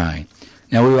campaign?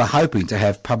 Now, we were hoping to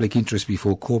have public interest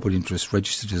before corporate interest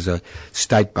registered as a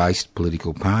state-based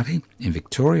political party in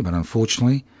Victoria, but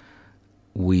unfortunately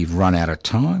we've run out of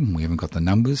time. We haven't got the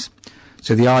numbers.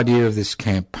 So the idea of this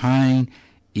campaign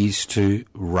is to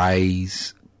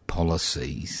raise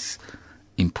policies,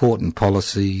 important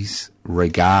policies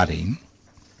regarding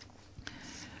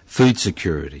food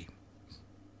security,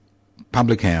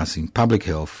 public housing, public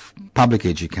health, public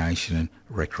education and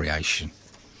recreation.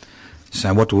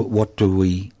 So what do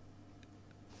we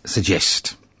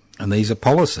suggest? And these are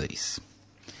policies.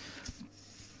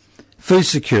 Food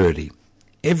security.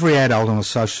 Every adult on a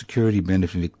social security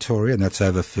benefit in Victoria, and that's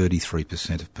over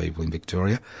 33% of people in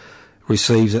Victoria,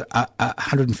 receives a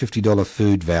 $150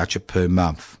 food voucher per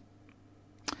month.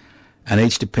 And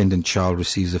each dependent child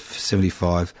receives a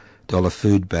 $75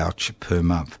 food voucher per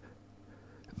month.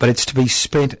 But it's to be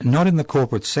spent not in the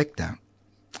corporate sector,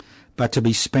 but to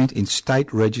be spent in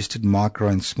state-registered micro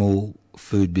and small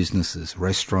food businesses,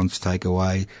 restaurants,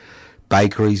 takeaway,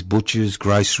 bakeries, butchers,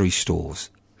 grocery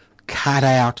stores. Cut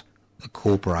out the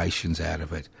corporations out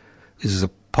of it. This is a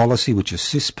policy which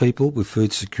assists people with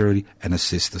food security and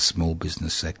assists the small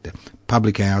business sector.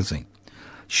 Public housing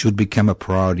should become a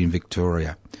priority in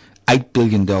Victoria. $8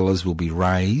 billion will be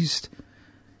raised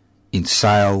in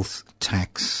sales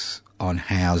tax on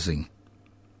housing.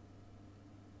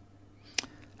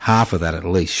 Half of that at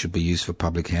least should be used for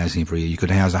public housing every year. You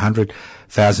could house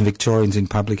 100,000 Victorians in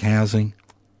public housing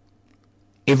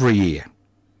every year.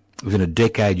 Within a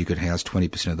decade, you could house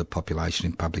 20% of the population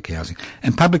in public housing.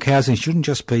 And public housing shouldn't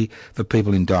just be for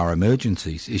people in dire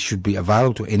emergencies. It should be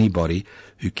available to anybody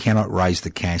who cannot raise the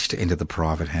cash to enter the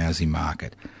private housing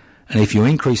market. And if you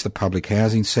increase the public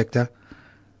housing sector,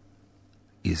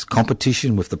 is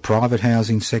competition with the private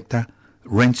housing sector,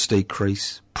 rents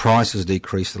decrease, prices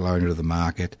decrease at the lower end of the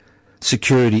market,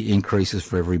 security increases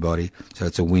for everybody, so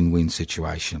it's a win-win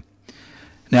situation.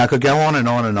 Now, I could go on and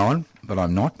on and on, but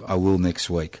I'm not. I will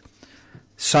next week.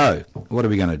 So, what are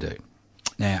we going to do?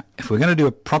 Now, if we're going to do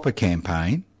a proper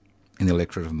campaign in the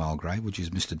electorate of Mulgrave, which is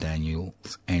Mr. Daniel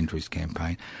Andrews'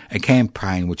 campaign, a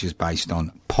campaign which is based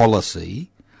on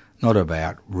policy, not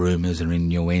about rumours and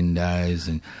innuendos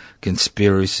and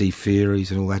conspiracy theories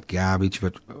and all that garbage,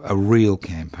 but a real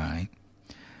campaign.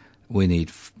 We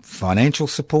need financial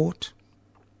support.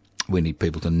 We need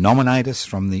people to nominate us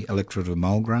from the electorate of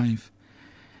Mulgrave.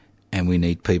 And we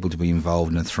need people to be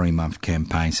involved in a 3-month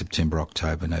campaign, September,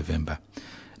 October, November.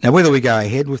 Now, whether we go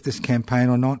ahead with this campaign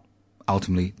or not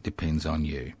ultimately depends on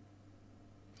you.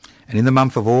 And in the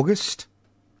month of August,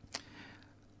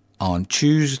 on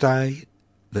Tuesday,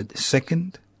 the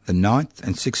 2nd, the 9th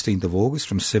and 16th of August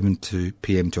from 7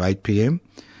 p.m. to 8 p.m,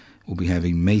 we'll be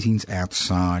having meetings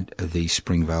outside the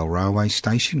Springvale Railway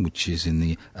Station, which is in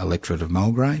the electorate of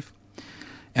Mulgrave.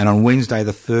 And on Wednesday,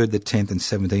 the 3rd, the 10th and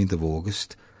 17th of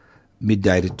August,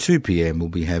 midday to 2 p.m, we'll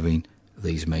be having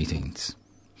these meetings.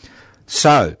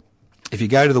 So, if you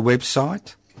go to the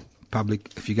website,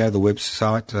 if you go to the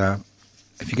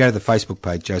Facebook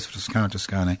page, Joseph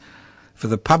Toscane, for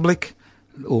the public,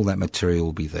 all that material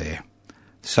will be there.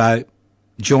 So,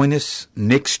 join us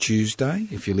next Tuesday,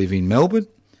 if you live in Melbourne,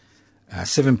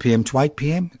 7 p.m. to 8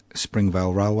 p.m,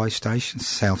 Springvale Railway Station,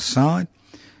 south side.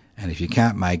 And if you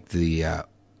can't make the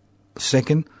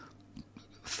 2nd,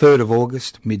 3rd of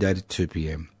August, midday to 2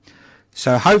 p.m.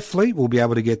 So hopefully we'll be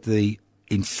able to get the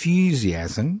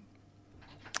enthusiasm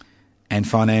and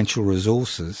financial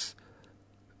resources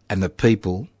and the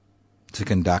people to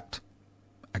conduct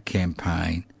a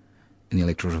campaign in the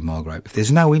electorate of Mulgrave. If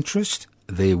there's no interest,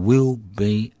 there will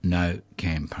be no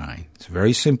campaign. It's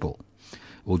very simple.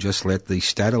 We'll just let the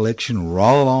state election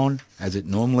roll on as it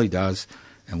normally does,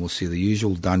 and we'll see the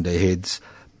usual dunderheads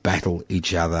battle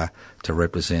each other to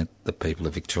represent the people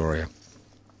of Victoria.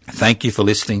 Thank you for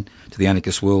listening to The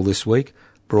Anarchist World this week,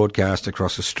 broadcast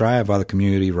across Australia by the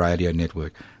Community Radio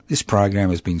Network. This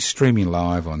program has been streaming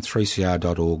live on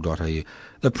 3cr.org.au.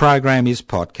 The program is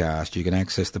podcast. You can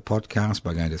access the podcast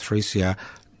by going to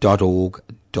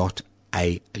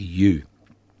 3cr.org.au. You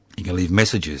can leave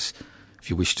messages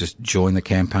if you wish to join the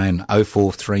campaign.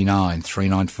 0439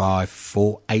 395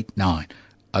 489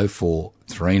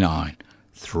 0439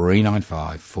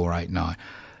 395 489.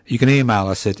 You can email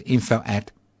us at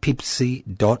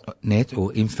info@pipsy.net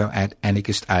or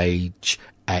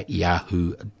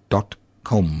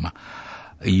info@anarchistage@yahoo.com.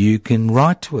 you can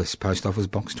write to us, Post Office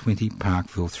Box 20,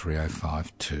 Parkville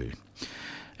 3052.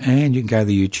 And you can go to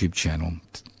the YouTube channel,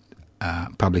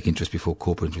 Public Interest Before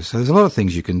Corporate Interest. So there's a lot of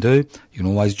things you can do. You can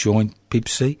always join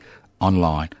PIPSI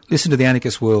online. Listen to The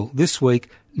Anarchist World this week,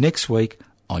 next week,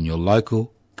 on your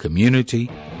local community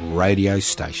radio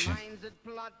station.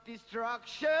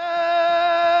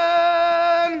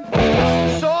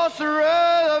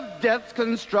 Sorcerer of death's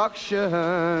construction.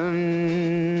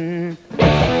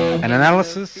 An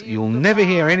analysis you'll never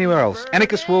hear anywhere else.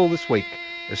 Anarchist World this week.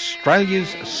 Australia's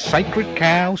Sacred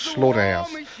Cow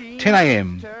Slaughterhouse. 10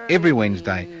 a.m. every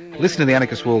Wednesday. Listen to the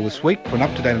Anarchist World this week for an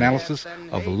up-to-date analysis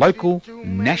of local,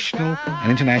 national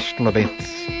and international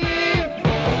events.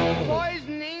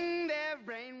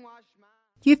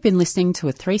 You've been listening to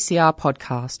a 3CR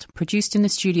podcast produced in the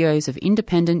studios of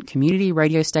independent community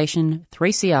radio station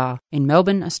 3CR in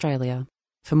Melbourne, Australia.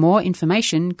 For more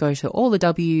information, go to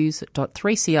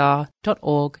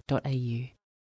allthews.3cr.org.au.